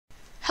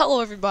Hello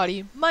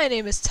everybody, my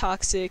name is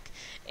Toxic,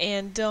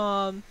 and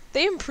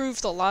they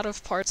improved a lot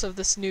of parts of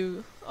this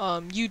new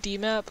UD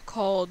map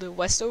called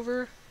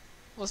Westover.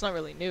 Well, it's not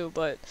really new,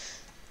 but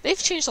they've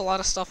changed a lot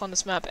of stuff on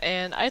this map,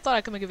 and I thought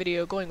I could make a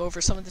video going over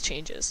some of the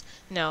changes.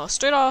 Now,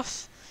 straight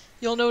off,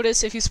 you'll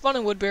notice if you spawn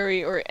in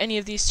Woodbury or any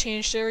of these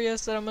changed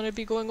areas that I'm going to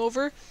be going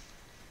over,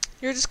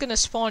 you're just going to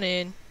spawn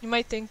in. You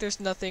might think there's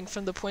nothing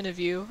from the point of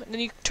view, and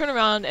then you turn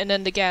around and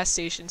then the gas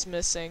station's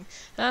missing.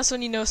 And that's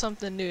when you know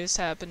something new is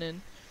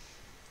happening.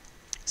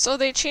 So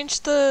they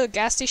changed the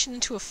gas station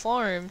into a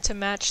farm to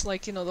match,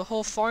 like, you know, the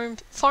whole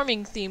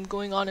farming theme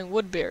going on in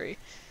Woodbury.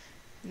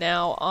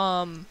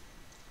 Now,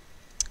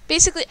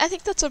 basically, I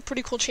think that's a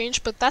pretty cool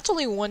change, but that's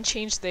only one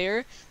change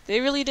there.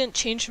 They really didn't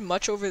change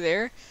much over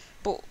there.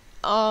 But,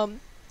 I'm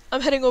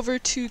heading over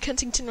to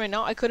Kensington right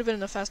now. I could have been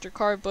in a faster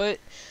car, but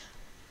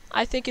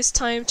I think it's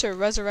time to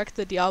resurrect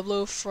the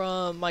Diablo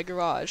from my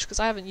garage, because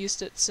I haven't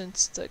used it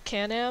since the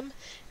Can-Am.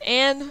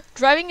 And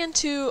driving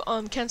into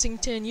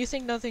Kensington, you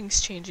think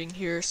nothing's changing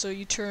here, so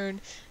you turn,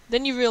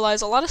 then you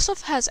realize a lot of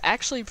stuff has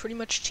actually pretty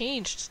much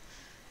changed.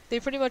 They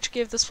pretty much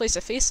gave this place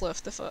a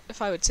facelift,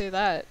 if I would say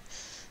that.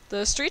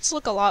 The streets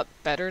look a lot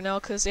better now,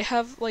 because they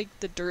have, like,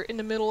 the dirt in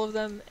the middle of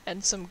them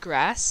and some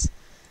grass.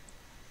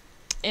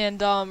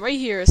 And right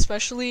here,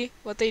 especially,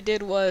 what they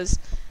did was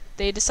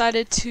they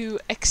decided to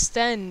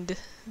extend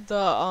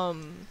the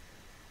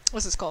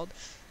what's this called?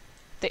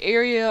 The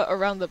area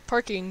around the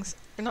parkings,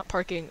 or not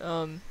parking,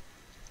 I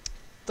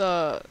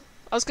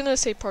was gonna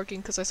say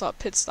parking because I saw a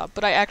pit stop,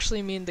 but I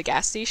actually mean the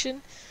gas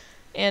station.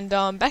 And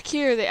back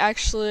here they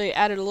actually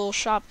added a little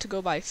shop to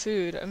go buy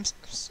food. I'm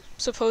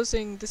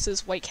supposing this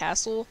is White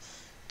Castle,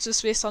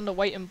 just based on the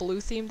white and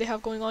blue theme they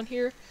have going on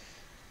here.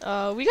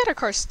 We got our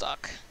car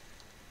stuck.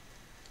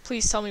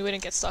 Please tell me we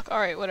didn't get stuck.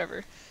 Alright,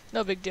 whatever.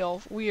 No big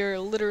deal. We are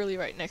literally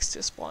right next to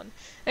a spawn.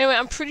 Anyway,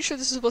 I'm pretty sure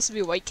this is supposed to be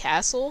a White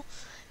Castle.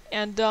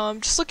 And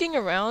just looking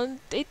around,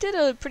 they did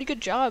a pretty good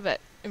job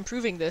at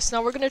improving this.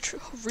 Now we're going to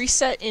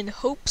reset in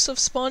hopes of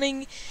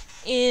spawning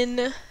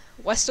in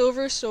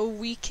Westover so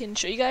we can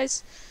show you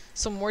guys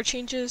some more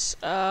changes.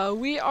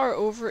 We are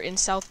over in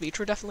South Beach.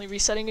 We're definitely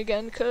resetting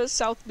again because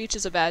South Beach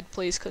is a bad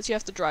place because you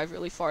have to drive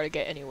really far to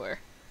get anywhere.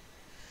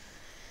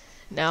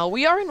 Now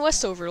we are in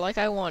Westover like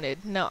I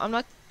wanted. Now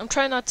I'm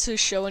trying not to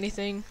show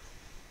anything.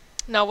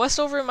 Now,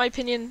 Westover, in my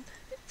opinion,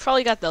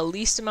 probably got the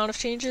least amount of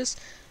changes,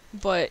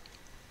 but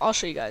I'll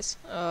show you guys.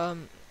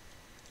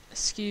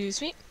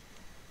 Excuse me.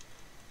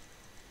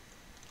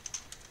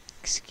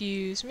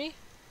 Excuse me.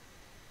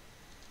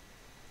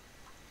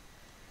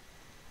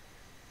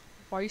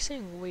 Why are you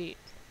saying wait?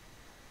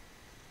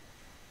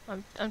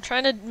 I'm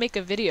trying to make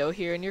a video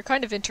here, and you're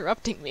kind of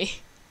interrupting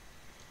me.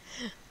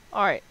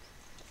 Alright.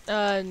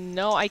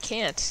 No, I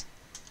can't.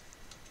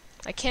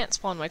 I can't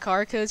spawn my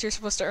car because you're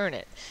supposed to earn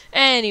it.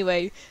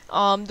 Anyway,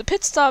 the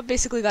pit stop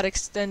basically got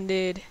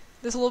extended.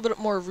 There's a little bit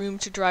more room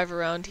to drive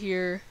around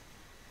here.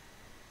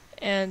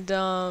 And,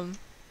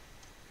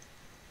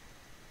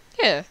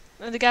 yeah,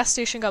 and the gas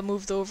station got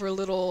moved over a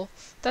little.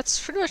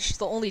 That's pretty much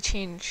the only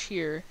change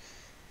here.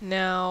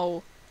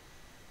 Now,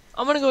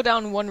 I'm gonna go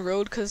down one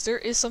road because there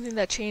is something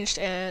that changed,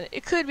 and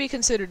it could be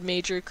considered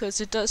major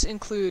because it does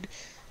include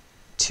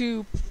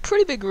two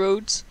pretty big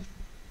roads.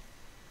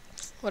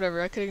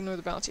 Whatever, I could ignore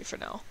the bounty for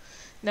now.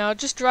 Now,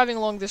 just driving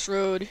along this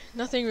road,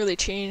 nothing really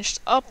changed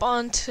up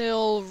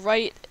until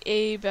right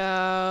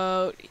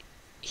about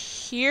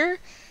here.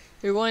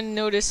 You're going to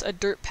notice a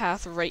dirt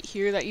path right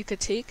here that you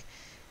could take.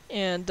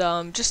 And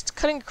just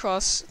cutting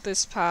across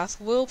this path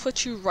will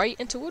put you right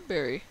into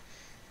Woodbury.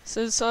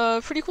 So it's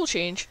a pretty cool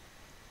change.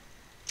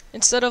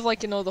 Instead of,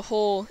 like, you know, the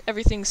whole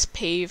everything's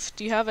paved,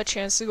 you have a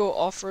chance to go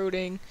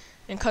off-roading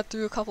and cut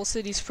through a couple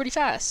cities pretty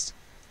fast.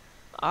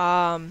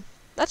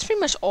 That's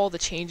pretty much all the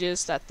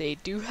changes that they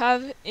do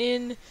have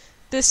in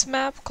this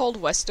map called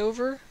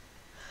Westover.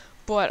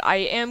 But I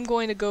am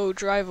going to go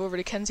drive over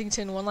to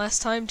Kensington one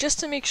last time just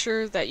to make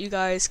sure that you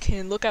guys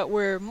can look at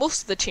where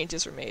most of the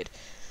changes were made.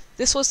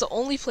 This was the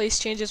only place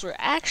changes were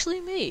actually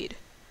made,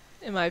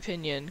 in my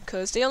opinion,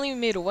 because they only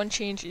made one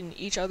change in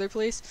each other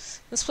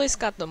place. This place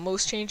got the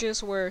most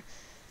changes where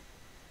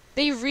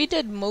they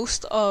redid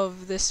most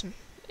of this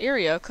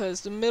area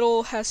because the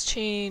middle has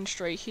changed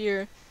right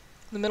here.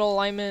 The middle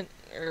alignment,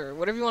 or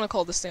whatever you want to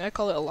call this thing. I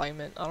call it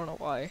alignment. I don't know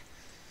why.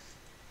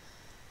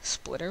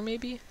 Splitter,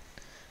 maybe?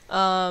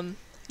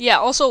 Yeah,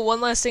 also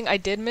one last thing I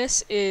did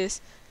miss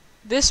is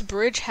this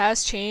bridge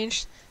has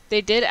changed.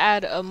 They did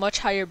add a much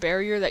higher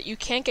barrier that you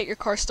can't get your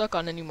car stuck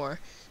on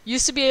anymore. You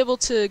used to be able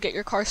to get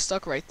your car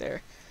stuck right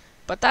there.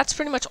 But that's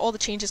pretty much all the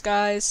changes,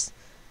 guys.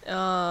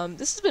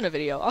 This has been a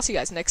video. I'll see you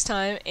guys next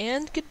time,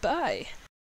 and goodbye.